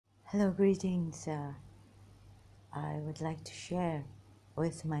Hello, greetings. I would like to share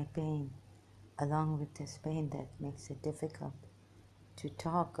with my pain, along with this pain that makes it difficult to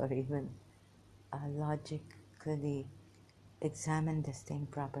talk or even logically examine this thing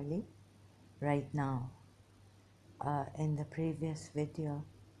properly right now. In the previous video,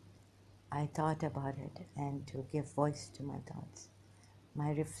 I thought about it and to give voice to my thoughts, my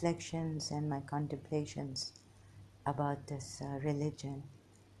reflections and my contemplations about this religion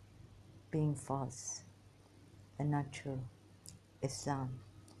being false and not true, Islam.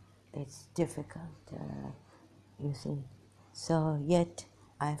 It's difficult, you see. So yet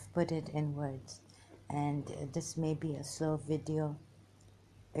I've put it in words, and this may be a slow video.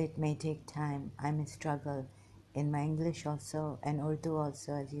 It may take time. I may struggle in my English also and Urdu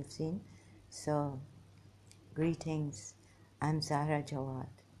also, as you've seen. So greetings. I'm Zahra Jawad,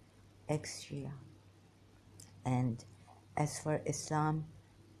 ex-Shia. And as for Islam,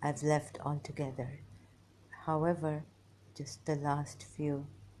 I've left altogether. However, just the last few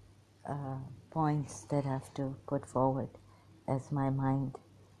points that I have to put forward as my mind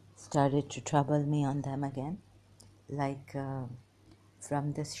started to trouble me on them again, like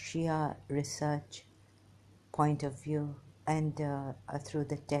from this Shia research point of view and through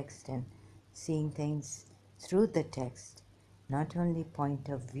the text and seeing things through the text, not only point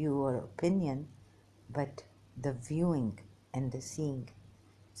of view or opinion, but the viewing and the seeing.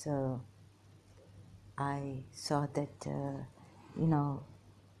 So I saw that,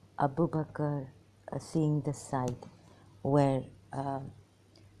 Abu Bakr seeing the side where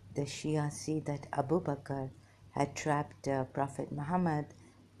the Shia see that Abu Bakr had trapped Prophet Muhammad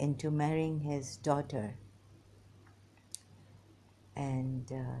into marrying his daughter. And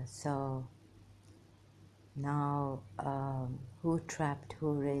so now, who trapped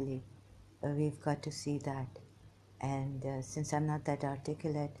who really? We've got to see that. And since I'm not that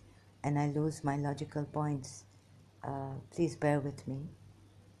articulate and I lose my logical points, please bear with me.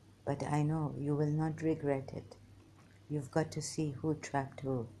 But I know you will not regret it. You've got to see who trapped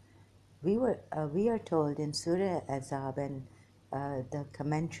who. We are told in Surah Azab and the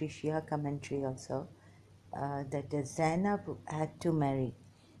commentary, Shia commentary also, that Zainab had to marry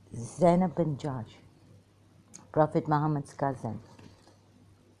Zainab bin Josh, Prophet Muhammad's cousin.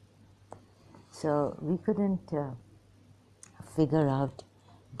 So we couldn't figure out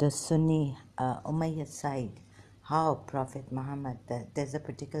the Sunni Umayyad side, how Prophet Muhammad, there's a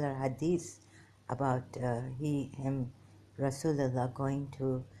particular hadith about him, Rasulullah, going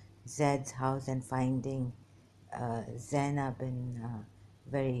to Zaid's house and finding Zainab in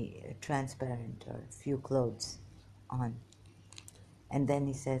very transparent or few clothes on. And then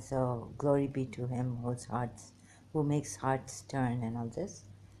he says, oh, glory be to him who makes hearts turn and all this.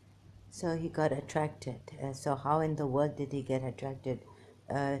 So he got attracted. So how in the world did he get attracted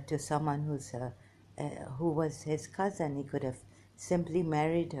to someone who was his cousin? He could have simply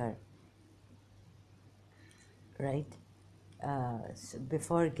married her, right? So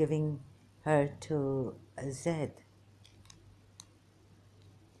before giving her to Zed,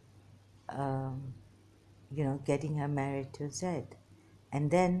 getting her married to Zed. And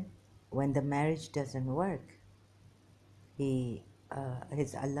then when the marriage doesn't work,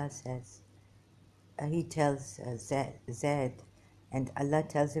 his Allah says, he tells Zed, and Allah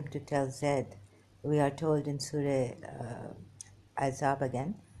tells him to tell Zed. We are told in Surah Azab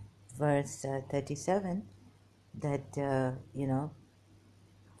again, verse 37, that,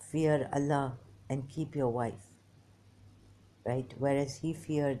 fear Allah and keep your wife, right? Whereas he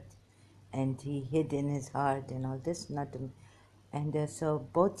feared and he hid in his heart and all this, and so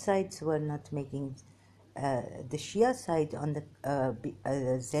both sides were not making. The Shia side on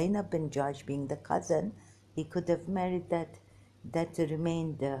the Zainab bin Josh being the cousin, he could have married that. That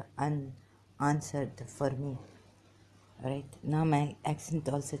remained unanswered for me. All right, now my accent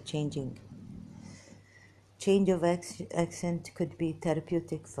also changing. Change of accent could be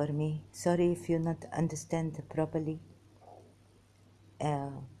therapeutic for me. Sorry if you not understand properly.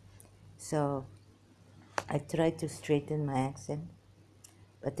 So I try to straighten my accent,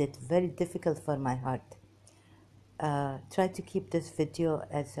 but it's very difficult for my heart. Try to keep this video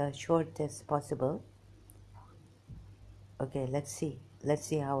as short as possible. Okay, let's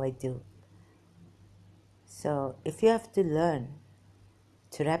see how I do. So if you have to learn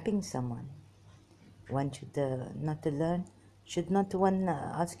trapping someone, one should should not one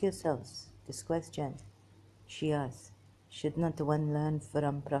ask yourselves this question, Shias, should not one learn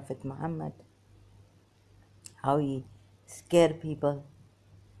from Prophet Muhammad how he scare people,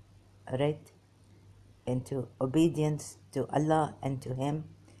 right, into obedience to Allah and to him,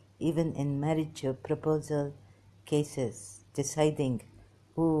 even in marriage proposal cases, deciding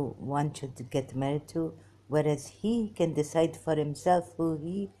who one should get married to, whereas he can decide for himself who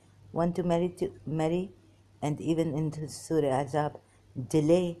he want to marry, and even in the Surah Azab,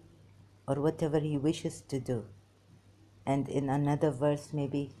 delay or whatever he wishes to do. And in another verse,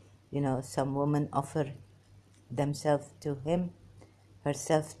 maybe, some woman offer themselves to him,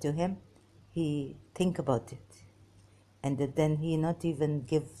 herself to him, he think about it. And then he not even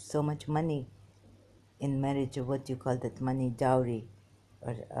give so much money in marriage, or what you call that money, dowry,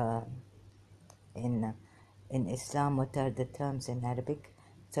 or in Islam, what are the terms in Arabic?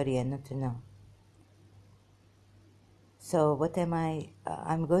 Sorry, I not to know. So what am I?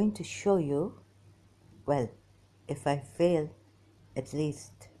 I'm going to show you. Well, if I fail, at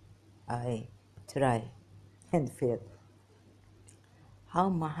least I try and fail. How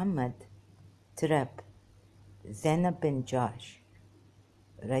Muhammad trapped Zainab bin Josh,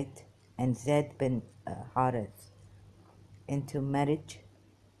 right, and Zaid bin Harith into marriage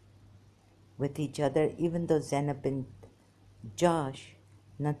with each other, even though Zainab bin Josh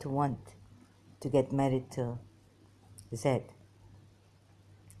not want to get married to Zaid.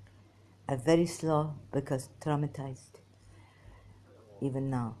 I'm very slow because traumatized even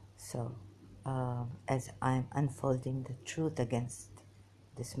now. So as I'm unfolding the truth against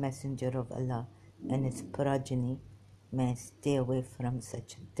this messenger of Allah and his progeny, may I stay away from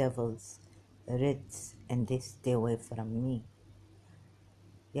such devils, writs, and they stay away from me.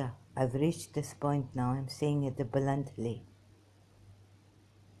 Yeah, I've reached this point now. I'm saying it bluntly.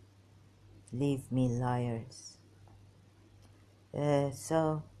 Leave me, liars.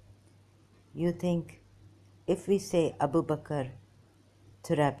 So you think if we say Abu Bakr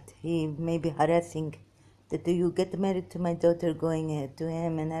trapped, he may be harassing that you get married to my daughter, going to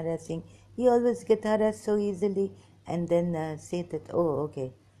him and harassing. He always get harassed so easily, and then say that, oh,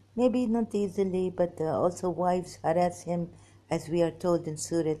 okay, maybe not easily, but also wives harass him, as we are told in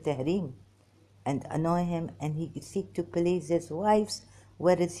Surah Tahrim, and annoy him, and he seek to please his wives,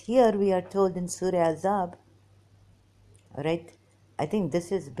 whereas here we are told in Surah Azab, right? I think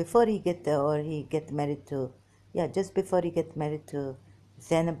this is before he get married to, yeah, just before he get married to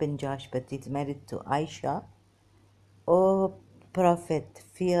Zainab bin Josh, but he's married to Aisha. O Prophet,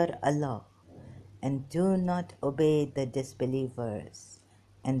 fear Allah and do not obey the disbelievers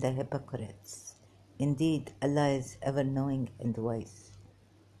and the hypocrites. Indeed, Allah is ever knowing and wise.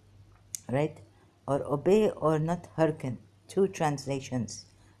 Right? Or obey or not hearken. Two translations.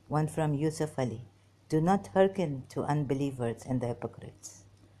 One from Yusuf Ali. Do not hearken to unbelievers and the hypocrites.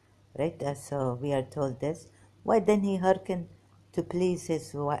 Right? So we are told this. Why then he hearkened to please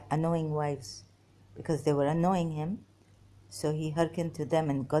his annoying wives? Because they were annoying him. So he hearkened to them,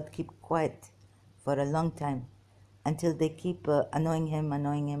 and God keep quiet for a long time until they keep annoying him,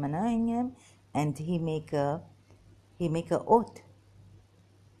 and he make a oath.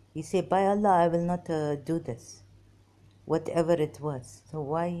 He say, by Allah, I will not do this, whatever it was. So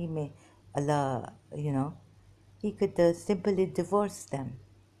why he may Allah, he could simply divorce them.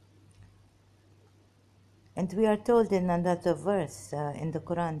 And we are told in another verse in the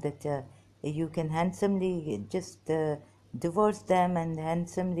Quran that you can handsomely just divorce them and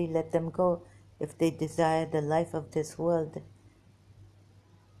handsomely let them go if they desire the life of this world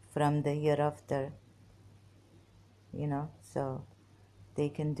from the hereafter, so they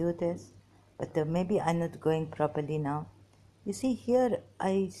can do this. But maybe I'm not going properly now. You see, here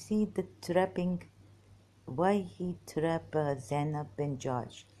I see the trapping, why he trapped Zainab bin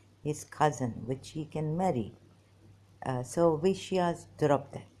Josh, his cousin, which he can marry. So we Shias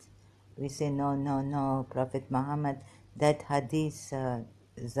drop that. We say, no, no, no, Prophet Muhammad, that hadith,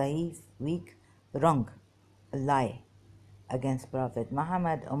 zaif, weak, wrong, a lie against Prophet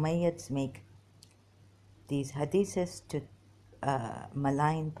Muhammad. Umayyads make these hadiths to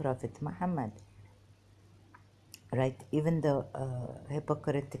malign Prophet Muhammad, right? Even the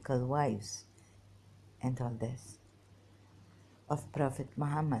hypocritical wives and all this of Prophet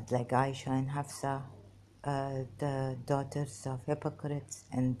Muhammad, like Aisha and Hafsa, the daughters of hypocrites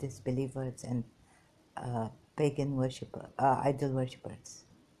and disbelievers and pagan idol worshippers.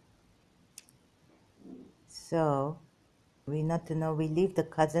 So we not to know. We leave the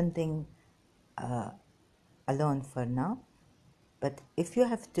cousin thing alone for now. But if you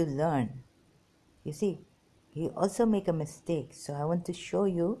have to learn, you see, he also make a mistake. So I want to show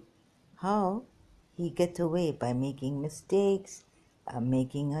you how he get away by making mistakes,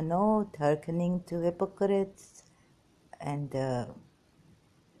 making an oath, hearkening to hypocrites, and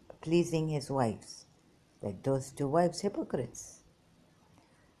pleasing his wives. Like those two wives, hypocrites.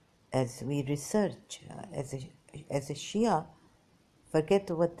 As we research, as a Shia, forget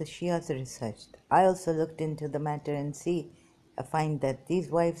what the Shias researched. I also looked into the matter and see find that these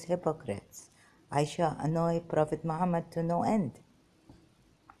wives hypocrites. Aisha annoy Prophet Muhammad to no end.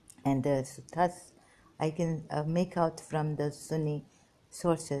 And thus I can make out from the Sunni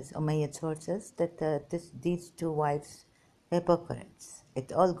sources, Umayyad sources, that these two wives hypocrites.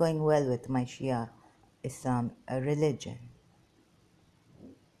 It's all going well with my Shia Islam religion.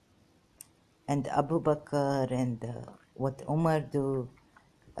 And Abu Bakr and what Umar do,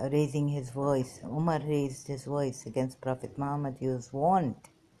 raising his voice. Umar raised his voice against Prophet Muhammad. He was warned.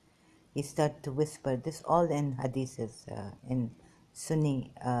 He started to whisper. This all in hadiths, in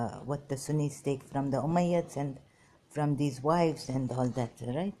Sunni, what the Sunnis take from the Umayyads and from these wives and all that,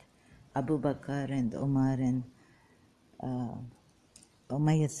 right? Abu Bakr and Umar and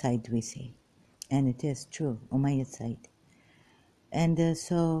Umayyad side, we say. And it is true, Umayyad side. And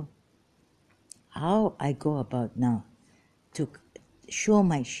so how I go about now to show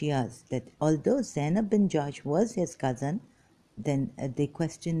my Shias that although Zainab bin Josh was his cousin, then they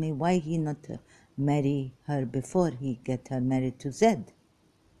question me why he not marry her before he get her married to Zed.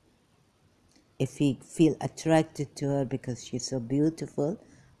 If he feel attracted to her because she's so beautiful,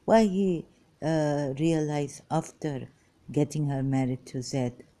 why he realize after getting her married to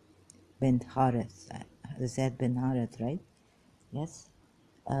Zed bin Harith, Zed bin Harith, right? Yes,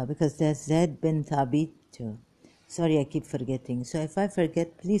 because there's Zaid bin Thabit too. Sorry, I keep forgetting. So if I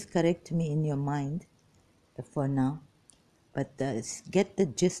forget, please correct me in your mind for now. But get the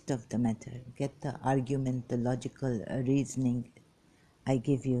gist of the matter. Get the argument, the logical reasoning I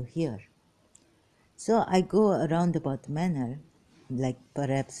give you here. So I go a roundabout manner, like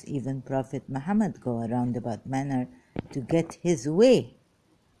perhaps even Prophet Muhammad go a roundabout manner to get his way,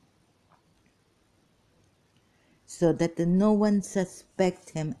 so that no one suspect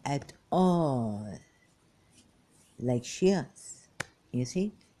him at all, like Shias. You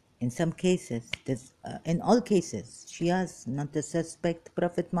see, in some cases, in all cases, Shias not to suspect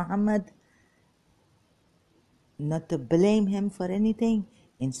Prophet Muhammad, not to blame him for anything.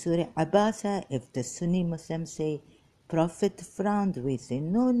 In Surah Abasa, if the Sunni Muslims say Prophet frowned, we say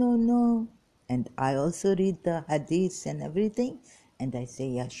no, no, no. And I also read the hadiths and everything, and I say,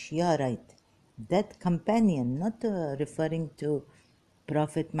 yeah, Shia right. That companion, not referring to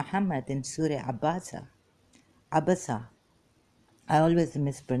Prophet Muhammad in Surah Abasa. I always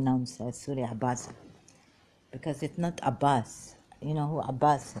mispronounce Surah Abasa because it's not Abbas. You know who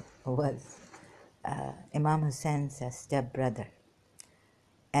Abbas was? Imam Hussein's stepbrother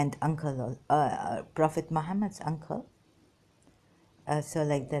and uncle, Prophet Muhammad's uncle. So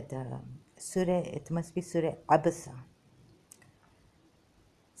like that, Surah, it must be Surah Abasa.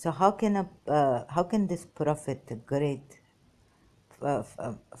 So how can this prophet, great,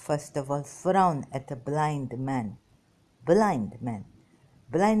 first of all, frown at a blind man? Blind man.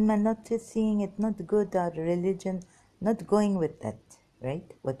 Blind man not seeing it, not good, our religion, not going with that,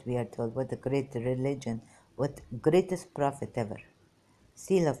 right? What we are told, what a great religion, what greatest prophet ever,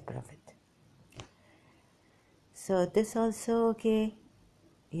 seal of prophet. So this also, okay,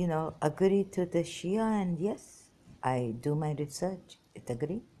 agree to the Shia, and yes, I do my research, it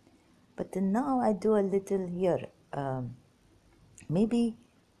agree. But then now I do a little here. Maybe,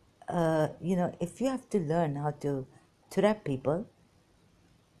 if you have to learn how to trap people,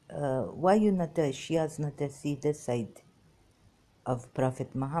 why you not the Shias not see this side of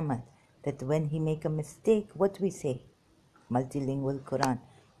Prophet Muhammad, that when he make a mistake, what we say, multilingual Quran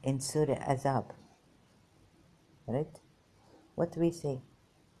in Surah Azab, right? What we say.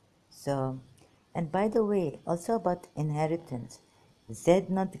 So, and by the way, also about inheritance, Z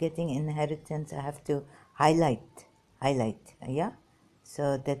not getting inheritance, I have to highlight, yeah?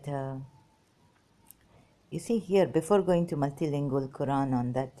 So that, you see here, before going to multilingual Quran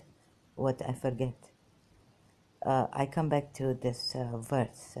on that, what I forget, I come back to this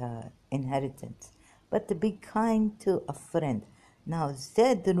verse, inheritance. But to be kind to a friend. Now,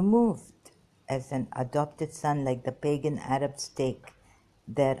 Zed removed as an adopted son, like the pagan Arabs take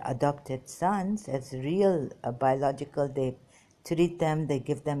their adopted sons as real biological. They treat them, they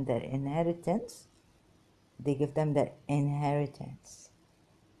give them their inheritance. They give them their inheritance.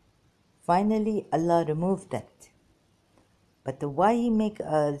 Finally, Allah removed that. But why he make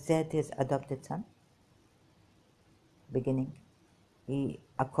Zed his adopted son? Beginning. He,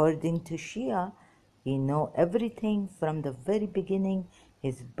 according to Shia, he know everything from the very beginning,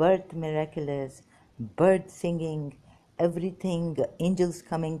 his birth miraculous, bird singing, everything, angels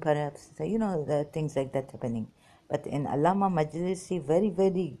coming perhaps, so, the things like that happening. But in Allama Majlisi, very,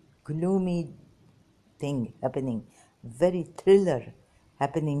 very gloomy thing happening, very thriller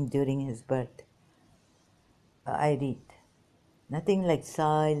happening during his birth. I read. Nothing like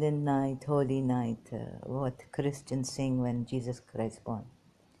silent night, holy night, what Christians sing when Jesus Christ born.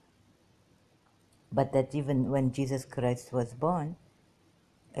 But that even when Jesus Christ was born,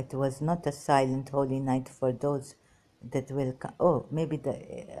 it was not a silent holy night for those that will come. Oh, maybe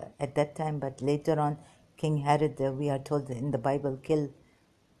at that time, but later on, King Herod, we are told in the Bible, killed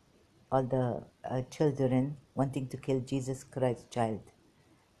all the children wanting to kill Jesus Christ child,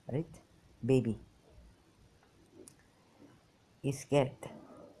 right? Baby. He's scared,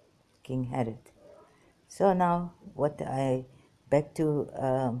 King Herod. So now, what I beg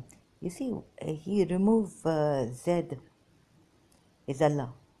to, you see, he removed Zed, is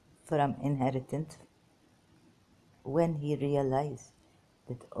Allah, from inheritance when he realized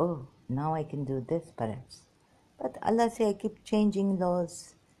that, oh, now I can do this perhaps. But Allah say, I keep changing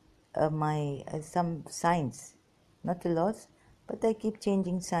laws, some signs, not the laws, but I keep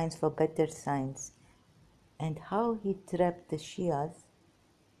changing signs for better signs. And how he trapped the Shias,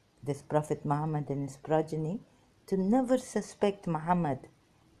 this Prophet Muhammad and his progeny, to never suspect Muhammad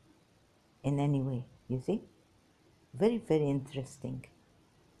in any way, you see? Very, very interesting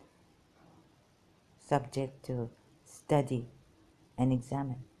subject to study and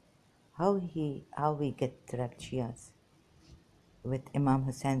examine. How we get trapped Shias with Imam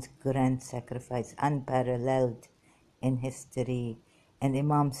Hussein's grand sacrifice, unparalleled in history, and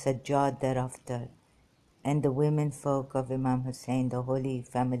Imam Sajjad thereafter, and the women folk of Imam Hussein, the holy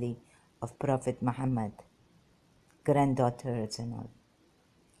family of Prophet Muhammad, granddaughters and all,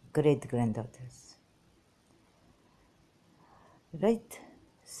 great granddaughters. Right?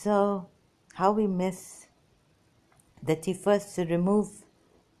 So, how we miss that he first removed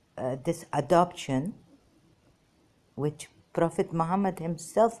this adoption, which Prophet Muhammad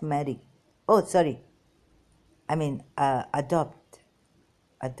himself married. Oh, sorry. I mean, adopt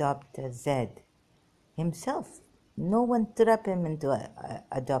Zed himself. No one trapped him into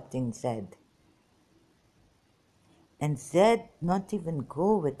adopting Zed. And Zed not even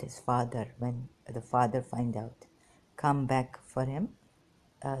go with his father when the father find out, come back for him.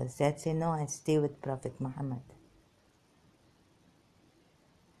 Zed say, no, I stay with Prophet Muhammad.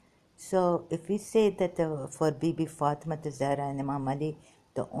 So if we say that for Bibi Fatima, Zahra and Imam Ali,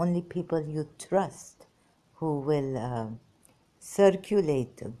 the only people you trust who will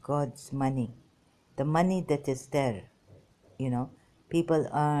circulate God's money, the money that is there, people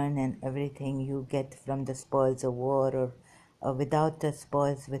earn and everything you get from the spoils of war or without the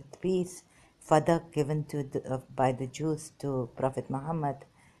spoils with peace, fadak given by the Jews to Prophet Muhammad,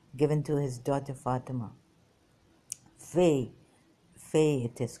 given to his daughter Fatima. Fay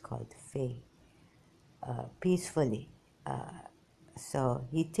it is called, Fay, peacefully. So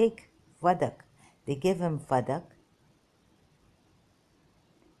he take fadak, they give him fadak,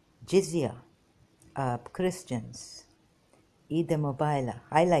 jizya, Christians, Eid Mubila,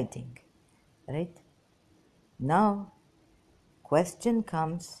 highlighting, right? Now, question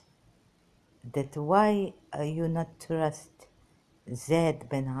comes that why you not trust Zaid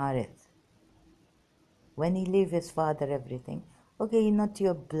bin Harith when he leave his father everything? Okay, not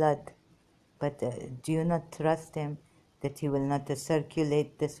your blood, but do you not trust him that he will not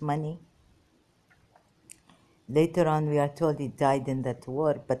circulate this money? Later on, we are told he died in that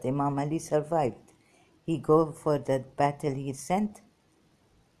war, but Imam Ali survived. He go for that battle he sent,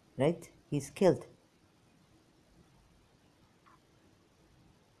 right? He's killed.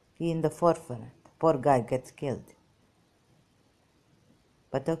 He in the forefront. Poor guy gets killed.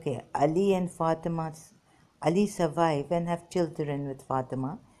 But okay, Ali and Fatima, Ali survive and have children with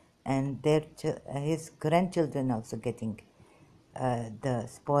Fatima, and his grandchildren also getting the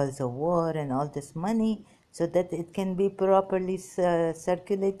spoils of war and all this money, so that it can be properly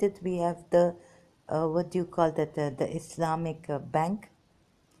circulated. We have the what do you call that? The Islamic bank.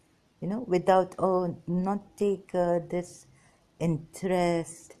 Without not take this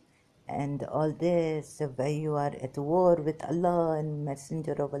interest and all this, where you are at war with Allah and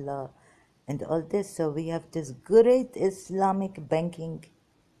Messenger of Allah and all this. So we have this great Islamic banking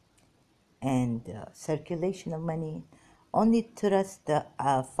and circulation of money. Only trust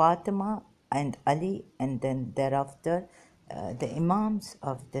Fatima and Ali, and then thereafter the Imams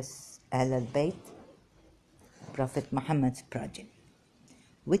of this Ahl al-Bayt, Prophet Muhammad's progeny,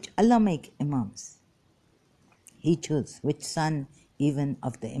 which Allah make Imams. He chose which son even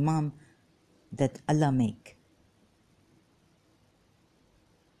of the Imam that Allah make.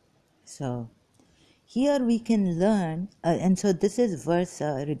 So here we can learn, and so this is verse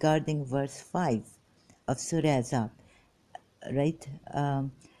regarding verse 5 of Surah Azab, right?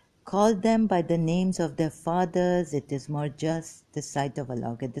 Call them by the names of their fathers, it is more just the sight of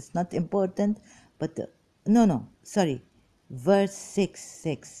Allah. Okay, that's not important, but sorry. verse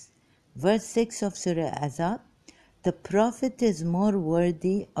 6. Verse 6 of Surah Azab. The Prophet is more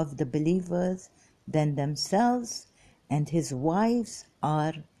worthy of the believers than themselves, and his wives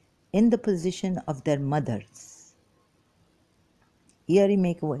are in the position of their mothers. Here he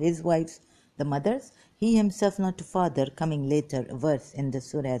make his wives the mothers, he himself not a father, coming later verse in the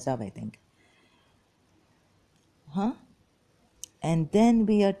Surah Azab, I think. And then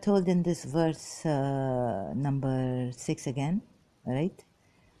we are told in this verse number 6 again, right?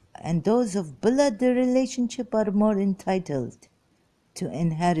 And those of blood relationship are more entitled to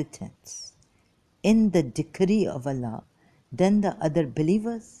inheritance in the decree of Allah than the other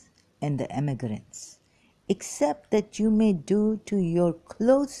believers and the emigrants, except that you may do to your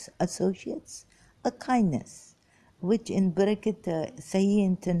close associates a kindness, which in bracket Sahih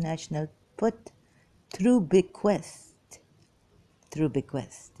International put through bequest. Through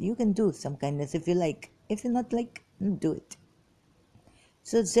bequest. You can do some kindness if you like. If you not like, do it.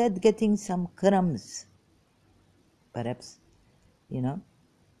 So Zaid getting some crumbs, perhaps,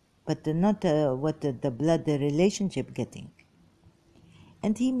 but not what the blood relationship getting.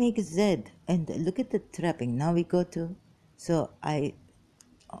 And he makes Zaid, and look at the trapping. Now we go to, so I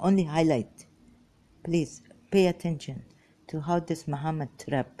only highlight, please pay attention to how this Muhammad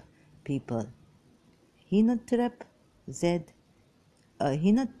trap people. He not trap Zaid,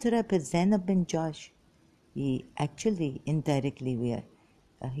 he not trap Zainab bin Josh. He actually indirectly we are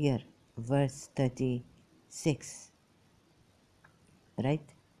here, verse 36,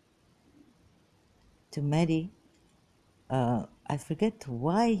 right? To marry, I forget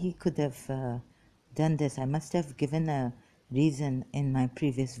why he could have done this. I must have given a reason in my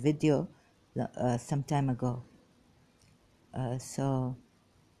previous video some time ago. So,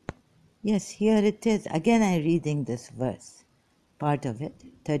 yes, here it is. Again, I'm reading this verse, part of it,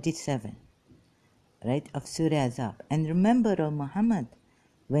 37, right, of Surah Azab. And remember, O Muhammad,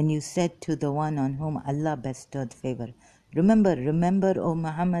 when you said to the one on whom Allah bestowed favor. Remember, O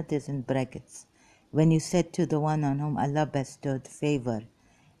Muhammad is in brackets. When you said to the one on whom Allah bestowed favor,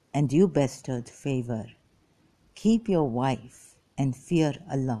 and you bestowed favor, keep your wife and fear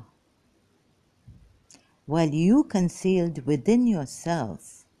Allah. While you concealed within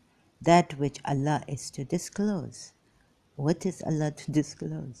yourself that which Allah is to disclose. What is Allah to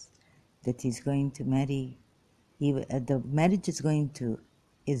disclose? That He's going to marry. The marriage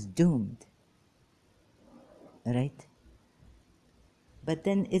is doomed. Right? But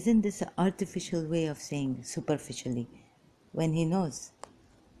then isn't this an artificial way of saying superficially when he knows?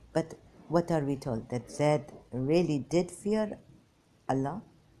 But what are we told? That Zaid really did fear Allah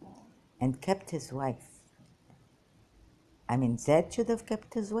and kept his wife. I mean, Zaid should have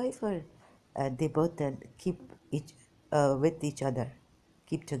kept his wife, or they both keep with each other,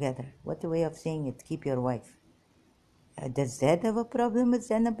 keep together. What a way of saying it, keep your wife. Does Zaid have a problem with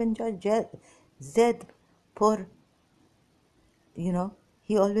Zainab bin George? Zaid, poor,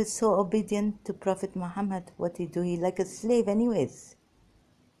 he always so obedient to Prophet Muhammad. What he do? He like a slave anyways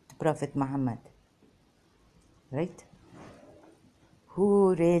to Prophet Muhammad. Right?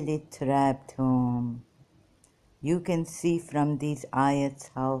 Who really trapped whom? You can see from these ayats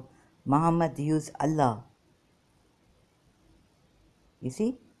how Muhammad used Allah. You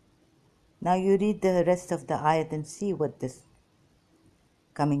see? Now you read the rest of the ayat and see what this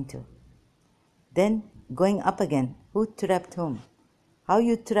coming to. Then going up again, who trapped whom? How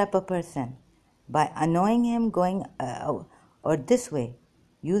you trap a person? By annoying him, going or this way,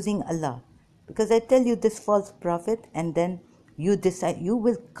 using Allah. Because I tell you this false prophet, and then you decide, you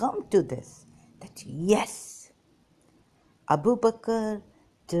will come to this, that yes, Abu Bakr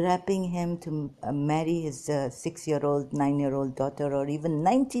trapping him to marry his 6-year-old, 9-year-old daughter, or even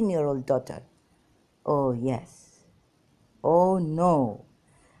 19-year-old daughter. Oh yes. Oh no.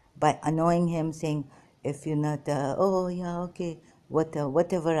 By annoying him, saying, if you're not, oh yeah, okay,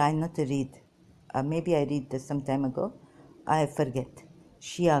 whatever, I not read. Maybe I read this some time ago. I forget.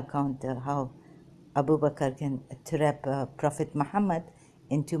 Shia account how Abu Bakr can trap Prophet Muhammad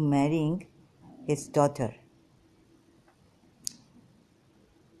into marrying his daughter.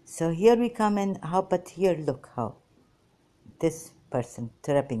 So here we come in, but here look how this person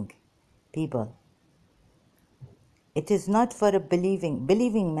trapping people. It is not for a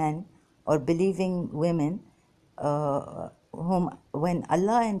believing man or believing women whom, when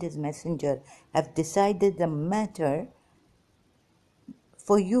Allah and His Messenger have decided the matter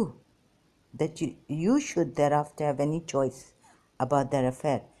for you, that you should thereafter have any choice about their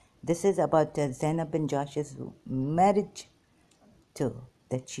affair. This is about Zainab bin Josh's marriage too,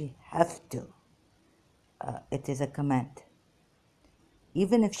 that she have to. It is a command.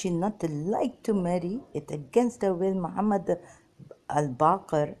 even if she not like to marry it against her will. Muhammad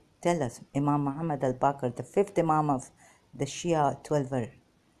al-Baqir tell us, Imam Muhammad al-Baqir, the fifth Imam of the Shia 12er,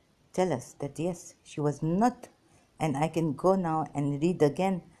 tell us that yes, she was not, and I can go now and read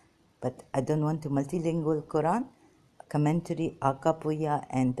again, but I don't want to multilingual Quran, commentary, Akapuya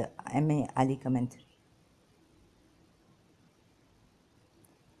and M.A. Ali commentary.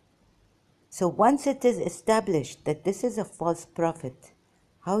 So once it is established that this is a false prophet,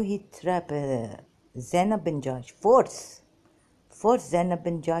 how he trapped Zainab bin Josh, force Zainab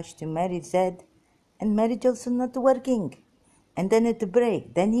bin Josh to marry Zaid, and marriage also not working. And then it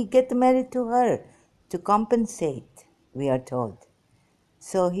break. Then he get married to her to compensate, we are told.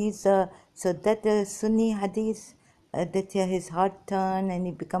 So so that Sunni hadith that his heart turned and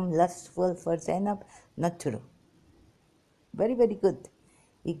he become lustful for Zainab, not true. Very, very good.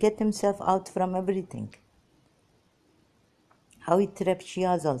 He get himself out from everything. How he trapped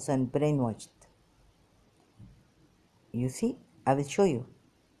Shias also and brainwashed. You see, I will show you.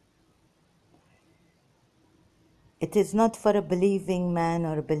 It is not for a believing man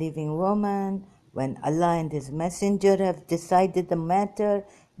or a believing woman when Allah and His Messenger have decided the matter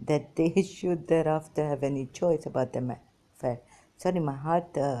that they should thereafter have any choice about the affair. Sorry, my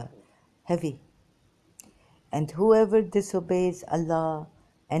heart heavy. And whoever disobeys Allah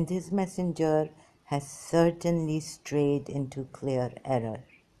and His Messenger has certainly strayed into clear error.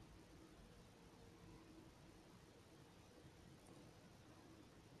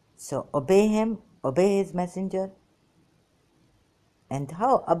 So obey him, obey his messenger. And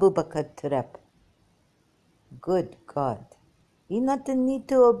how Abu Bakr trapped? Good God. He not need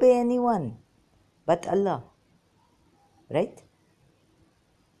to obey anyone but Allah. Right?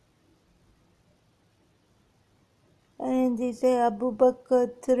 And he say Abu Bakr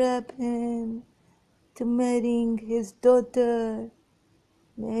trapped him to marrying his daughter.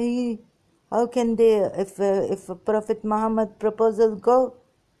 How can they, if Prophet Muhammad proposal go,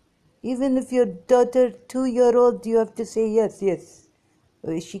 even if your daughter 2-year-old, you have to say yes, yes.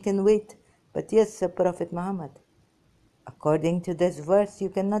 She can wait, but yes, Prophet Muhammad. According to this verse, you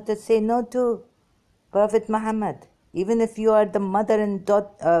cannot say no to Prophet Muhammad, even if you are the mother and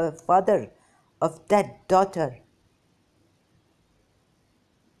father of that daughter.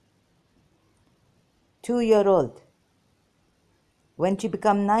 2-year-old. When she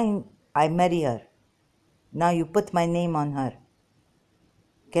become 9, I marry her. Now you put my name on her.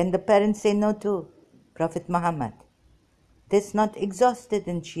 Can the parents say no to Prophet Muhammad? This not exhausted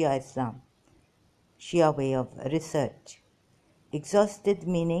in Shia Islam, Shia way of research. Exhausted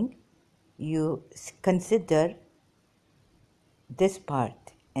meaning you consider this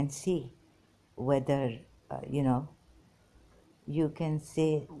part and see whether, you can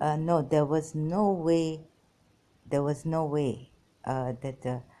say, no, there was no way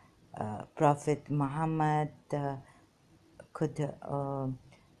that Prophet Muhammad could,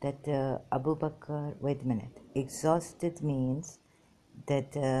 that Abu Bakr, wait a minute, exhausted means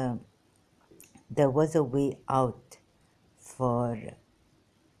that there was a way out for,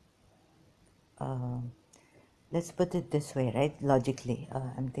 let's put it this way, right, logically,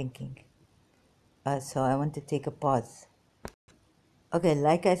 I'm thinking. So I want to take a pause. Okay,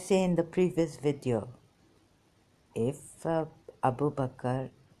 like I say in the previous video, if Abu Bakr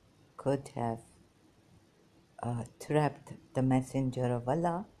could have trapped the Messenger of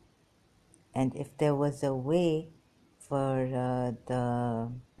Allah, and if there was a way for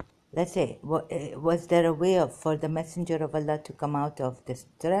let's say, was there a way for the Messenger of Allah to come out of this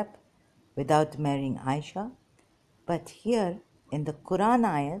trap without marrying Aisha? But here in the Quran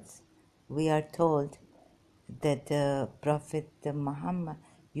ayats, we are told that Prophet Muhammad,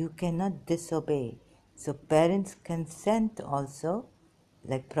 you cannot disobey. So parents consent also,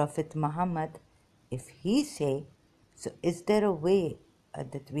 like Prophet Muhammad, if he say, so is there a way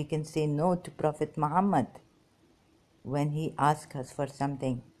that we can say no to Prophet Muhammad when he asks us for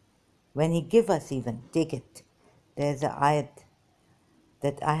something? When he give us even, take it. There's a ayat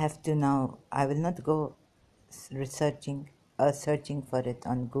that I have to now, I will not go searching for it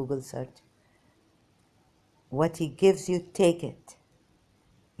on Google search. What he gives you, take it.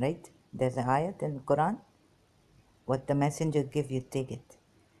 Right? There's an ayat in the Quran. What the messenger give you, take it.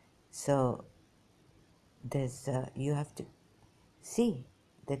 So there's you have to see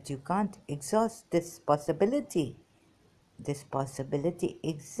that you can't exhaust this possibility. This possibility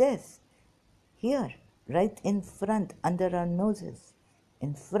exists here, right in front, under our noses,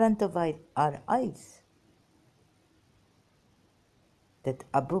 in front of our eyes. That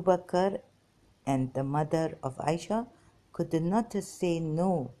Abu Bakr and the mother of Aisha could not say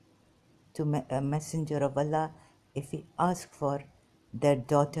no to a messenger of Allah if he asked for their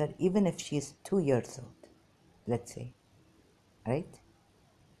daughter, even if she is 2 years old, let's say, right?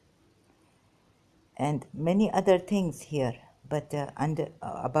 And many other things here, but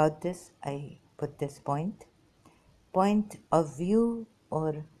about this, I put this point of view,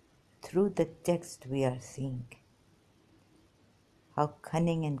 or through the text we are seeing how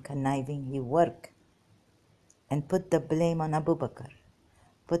cunning and conniving he worked, and put the blame on Abu Bakr,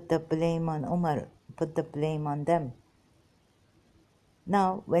 put the blame on Umar, put the blame on them.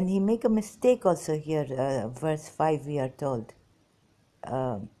 Now, when he make a mistake also here, verse 5 we are told,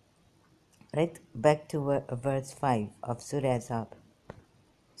 right, back to verse 5 of Surah Azab.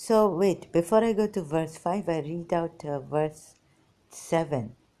 So wait, before I go to verse 5, I read out verse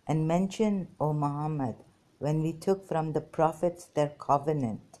 7 and mention, O Muhammad, when we took from the prophets their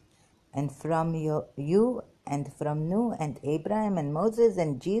covenant, and from you and from Nuh and Abraham and Moses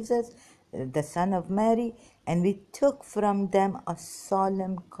and Jesus, the son of Mary, and we took from them a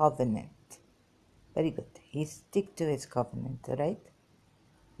solemn covenant. Very good. He stick to his covenant, right?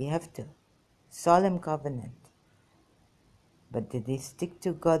 You have to. Solemn covenant. But did he stick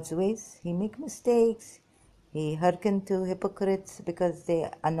to God's ways? He make mistakes. He hearken to hypocrites because they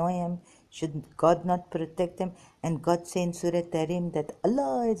annoy him. Should God not protect him? And God says in Surah Tarim that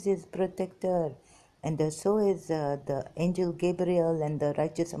Allah is his protector. And so is the angel Gabriel and the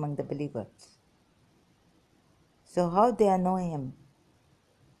righteous among the believers. So how they annoy him?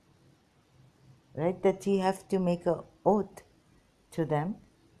 Right? That he have to make an oath to them,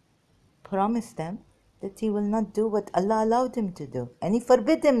 promise them that he will not do what Allah allowed him to do. And he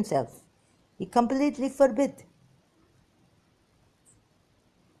forbid himself. He completely forbid.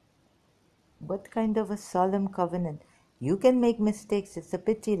 What kind of a solemn covenant? You can make mistakes. It's a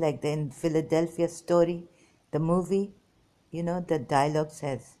pity, like the in Philadelphia story, the movie, the dialogue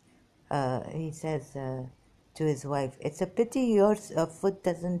says, he says to his wife, it's a pity your foot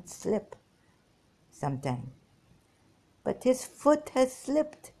doesn't slip sometime. But his foot has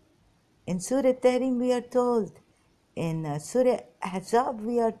slipped. In Surah Tahrim we are told. In Surah Ahzab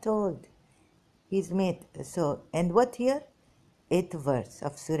we are told. He's made, so, and what here? 8th verse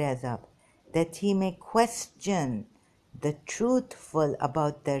of Surah Azab, that he may question the truthful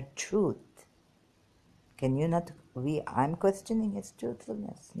about their truth. Can you not, I'm questioning his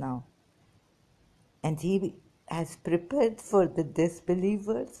truthfulness now. And he has prepared for the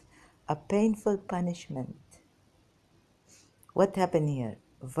disbelievers a painful punishment. What happened here?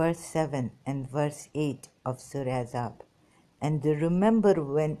 Verse 7 and verse 8 of Surah Azab. And remember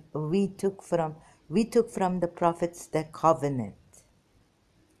when we took from the prophets their covenant.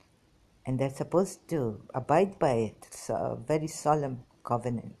 And they're supposed to abide by it. It's a very solemn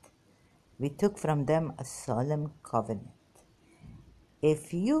covenant. We took from them a solemn covenant.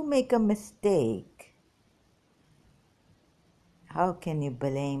 If you make a mistake, how can you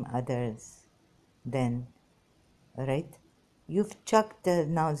blame others then? Right? You've chucked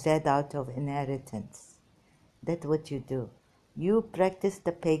now Z out of inheritance. That's what you do. You practice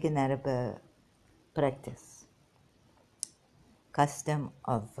the pagan Arab practice, custom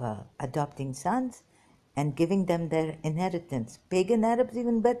of adopting sons and giving them their inheritance. Pagan Arabs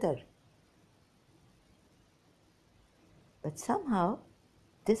even better. But somehow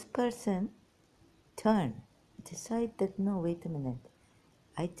this person decide that no, wait a minute,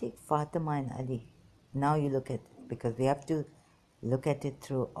 I take Fatima and Ali. Now you look at it, because we have to look at it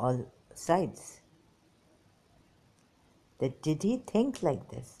through all sides. That did he think like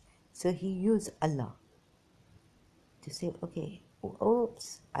this? So he used Allah to say, okay,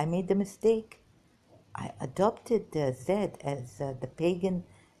 oops, I made the mistake. I adopted Zed as the pagan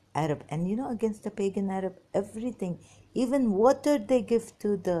Arab. And against the pagan Arab, everything, even water they give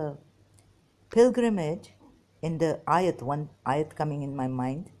to the pilgrimage, in the ayat, one ayat coming in my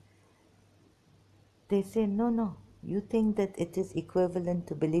mind, they say, no, you think that it is equivalent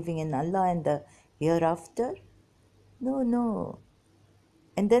to believing in Allah and the hereafter? No.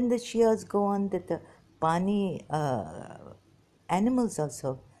 And then the Shias go on that the Pani animals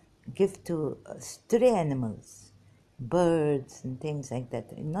also give to stray animals, birds and things like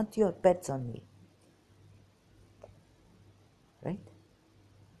that, not your pets only, right?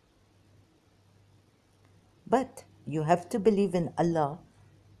 But you have to believe in Allah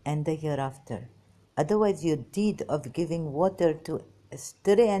and the hereafter. Otherwise, your deed of giving water to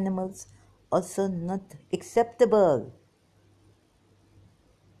stray animals also not acceptable.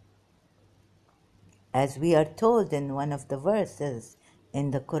 As we are told in one of the verses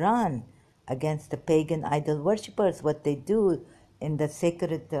in the Quran against the pagan idol worshippers, what they do in the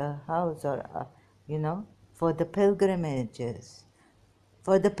sacred house, or for the pilgrimages,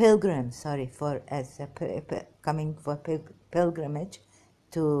 For the pilgrims, sorry, for as a coming for pilgrimage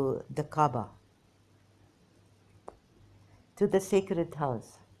to the Kaaba, to the sacred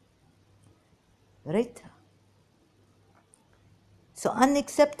house, right? So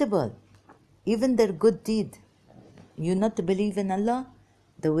unacceptable, even their good deed. You not believe in Allah,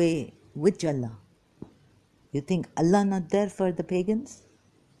 the way which Allah? You think Allah not there for the pagans?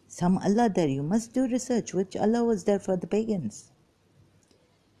 Some Allah there. You must do research. Which Allah was there for the pagans?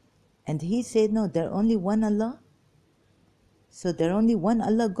 And he said, no, there only one Allah. So there only one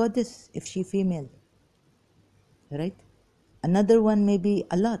Allah goddess if she female. Right? Another one may be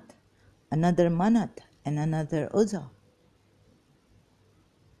Allat, another Manat, and another Uzza.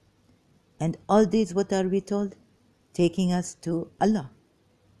 And all these, what are we told? Taking us to Allah,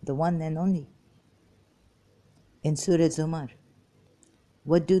 the one and only. In Surah Zumar,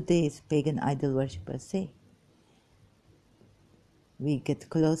 what do these pagan idol worshippers say? We get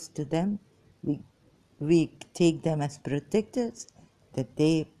close to them, we take them as protectors, that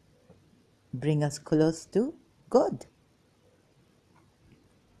they bring us close to God.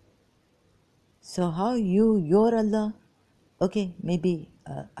 So how your Allah, okay, maybe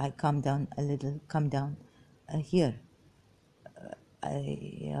I calm down a little, here.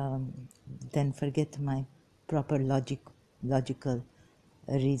 I then forget my proper logical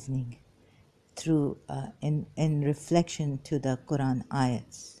reasoning through in reflection to the Quran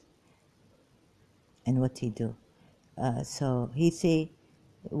ayats and what he do. So he say,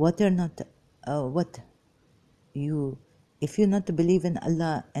 what are not what you if you not believe in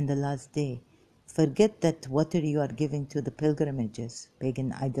Allah and the last day, forget that water you are giving to the pilgrimages,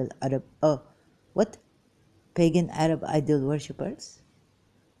 pagan idol Arab pagan Arab idol worshippers,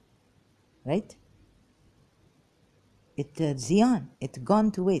 right? It ziyan, it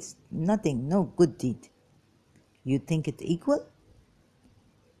gone to waste, nothing, no good deed. You think it equal?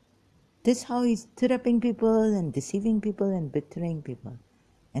 This how he's trapping people and deceiving people and betraying people,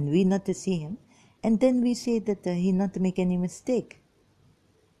 and we not to see him, and then we say that he not to make any mistake.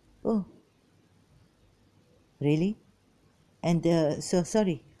 Oh, really? And so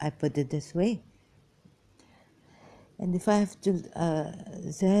sorry, I put it this way. And if I have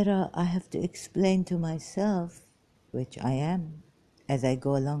to, Zahra, I have to explain to myself, which I am, as I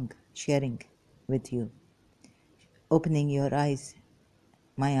go along, sharing with you, opening your eyes.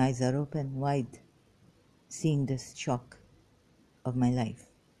 My eyes are open wide, seeing this shock of my life.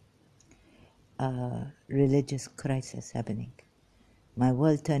 Religious crisis happening. My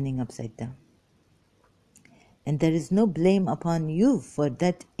world turning upside down. And there is no blame upon you for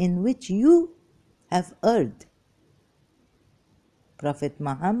that in which you have erred. Prophet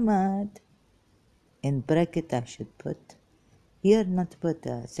Muhammad, in bracket I should put, here not put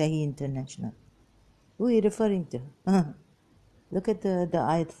Sahih International. Who are you referring to? Look at the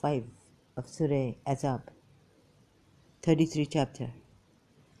ayat 5 of Surah Azab, 33 chapter.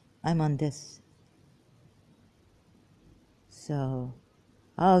 I'm on this. So,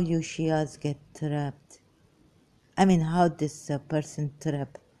 how you Shias get trapped? I mean, how this person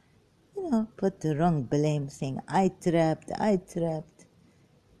trapped? Put the wrong blame, saying, I trapped.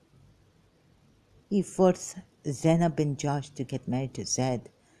 He forced Zainab bin Josh to get married to Zaid.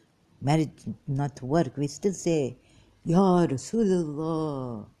 Marriage not work. We still say, Ya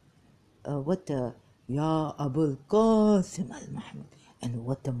Rasulullah. Ya Abul Qasim al-Muhammad. And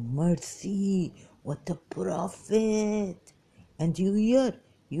what a mercy, what a prophet. And you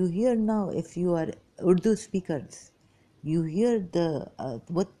hear now, if you are Urdu speakers, you hear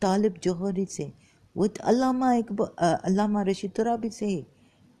what Talib Johari say, what Allama Rashid Turabi say,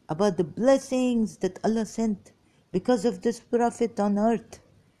 about the blessings that Allah sent because of this prophet on earth.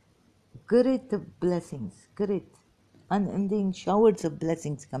 Great blessings, great, unending showers of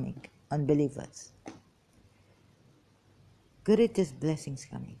blessings coming on believers. Greatest blessings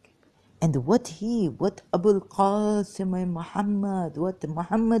coming. And what Abul Qasim Muhammad, what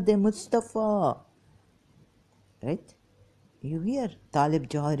Muhammad Mustafa, right? You hear Talib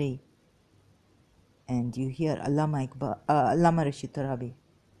Johari, and you hear Allama Rashid Turabi.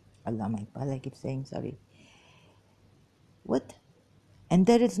 Allama Iqbal, I keep saying, sorry. What? And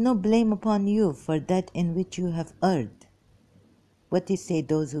there is no blame upon you for that in which you have erred. What they say,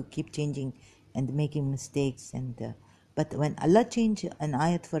 those who keep changing and making mistakes, but when Allah change an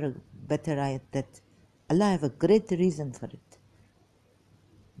ayat for a better ayat, that Allah have a great reason for it.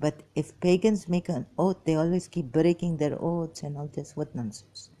 But if pagans make an oath, they always keep breaking their oaths and all this. What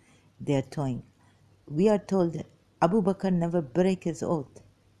nonsense they are towing. We are told that Abu Bakr never break his oath.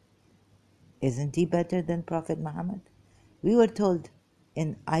 Isn't he better than Prophet Muhammad? We were told,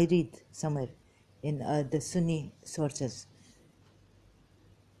 I read somewhere in the Sunni sources,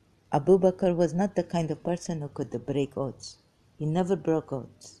 Abu Bakr was not the kind of person who could break oaths. He never broke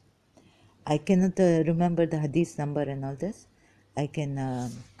oaths. I cannot remember the hadith number and all this. I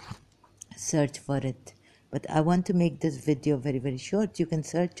can search for it. But I want to make this video very, very short. You can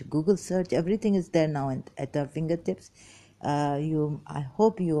search, Google search, everything is there now at our fingertips. I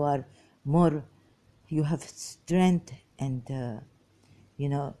hope you are more, you have strength and,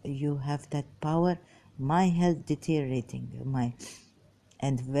 you have that power. My health deteriorating,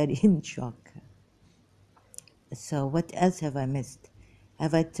 and very in shock. So what else have I missed?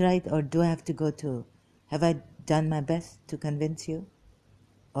 Have I tried or do I have to have I done my best to convince you?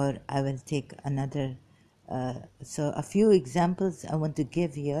 Or I will take another. So a few examples I want to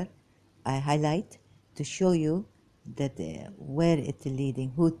give here, I highlight to show you that where it's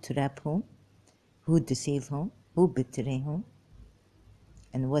leading, who trap whom, who deceive whom, who betray whom,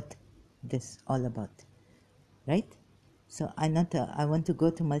 and what this all about, right? So I want to go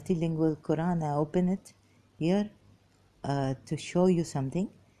to multilingual Quran. I open it here to show you something.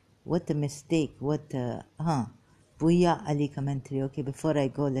 What a mistake! Buya Ali commentary. Okay, before I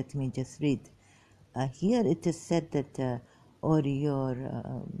go, let me just read. Here it is said that, or your,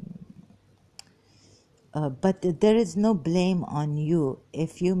 but there is no blame on you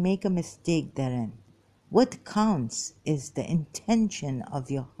if you make a mistake therein. What counts is the intention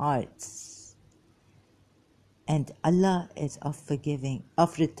of your hearts. And Allah is of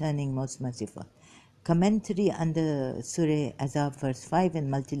returning, most merciful. Commentary under Surah Azab verse 5 in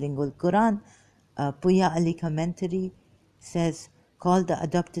multilingual Quran, Puya Ali commentary says, call the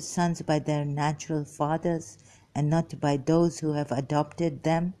adopted sons by their natural fathers and not by those who have adopted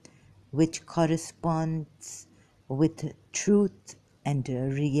them, which corresponds with truth and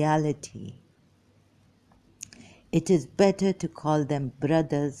reality. It is better to call them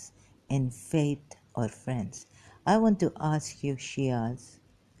brothers in faith or friends. I want to ask you, Shias,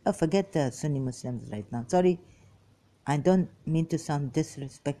 forget the Sunni Muslims right now. Sorry, I don't mean to sound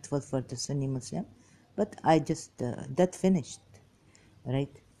disrespectful for the Sunni Muslim, but I just, that finished, right?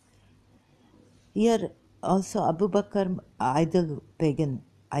 Here also Abu Bakr, pagan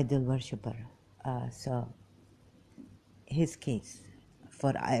idol worshipper. So his case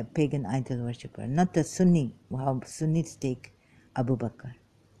for a pagan idol worshipper, not the Sunni, how Sunnis take Abu Bakr.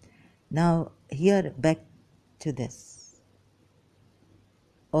 Now, here back to this.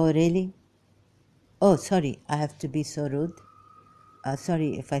 Oh, really? Oh, sorry, I have to be so rude.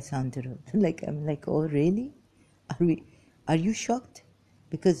 Sorry if I sound rude. I'm like, oh, really? Are you shocked?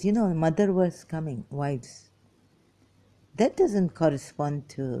 Because, mother was coming, wives. That doesn't correspond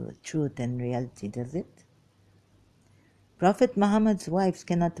to truth and reality, does it? Prophet Muhammad's wives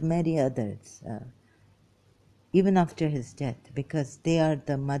cannot marry others, even after his death, because they are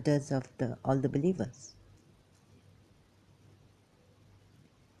the mothers of all the believers.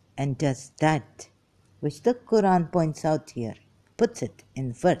 And does that, which the Quran points out here, puts it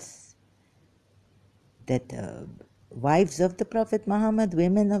in verse, that wives of the Prophet Muhammad,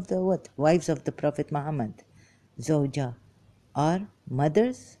 women of the what? Wives of the Prophet Muhammad, Zawja, are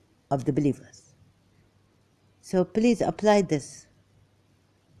mothers of the believers. So please apply this.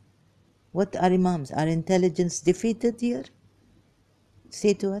 What are Imams? Are intelligence defeated here?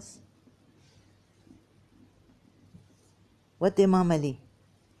 Say to us. What Imam Ali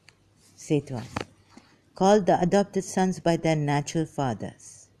say to us? Call the adopted sons by their natural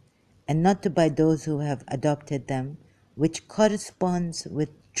fathers, and not by those who have adopted them, which corresponds with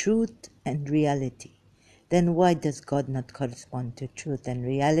truth and reality. Then why does God not correspond to truth and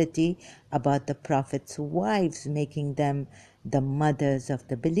reality about the Prophet's wives, making them the mothers of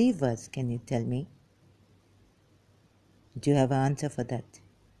the believers? Can you tell me? Do you have an answer for that?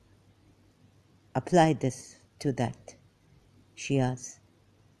 Apply this to that, Shias,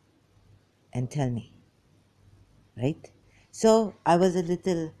 and tell me. Right? So I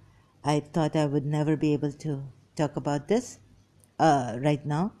thought I would never be able to talk about this right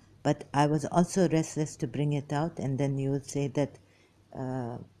now, but I was also restless to bring it out, and then you would say that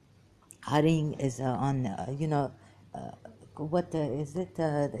hurrying is on, what is it?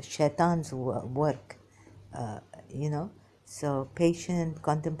 The shaitan's work, So patient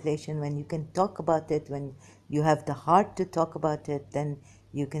contemplation, when you can talk about it, when you have the heart to talk about it, then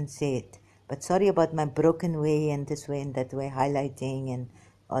you can say it. But sorry about my broken way and this way and that way, highlighting and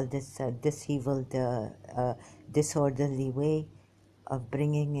all this disheveled, disorderly way of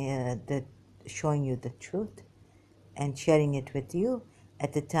showing you the truth and sharing it with you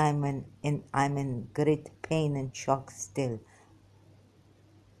at a time when I'm in great pain and shock still.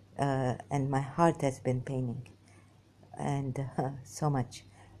 And my heart has been paining. And so much.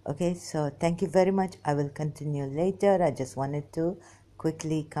 Okay, so thank you very much. I will continue later. I just wanted to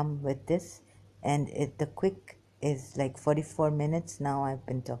quickly come with this, and the quick is like 44 minutes now I've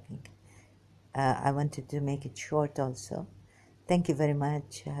been talking. I wanted to make it short also. Thank you very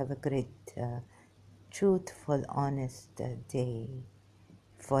much. Have a great, truthful, honest day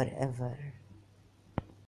forever.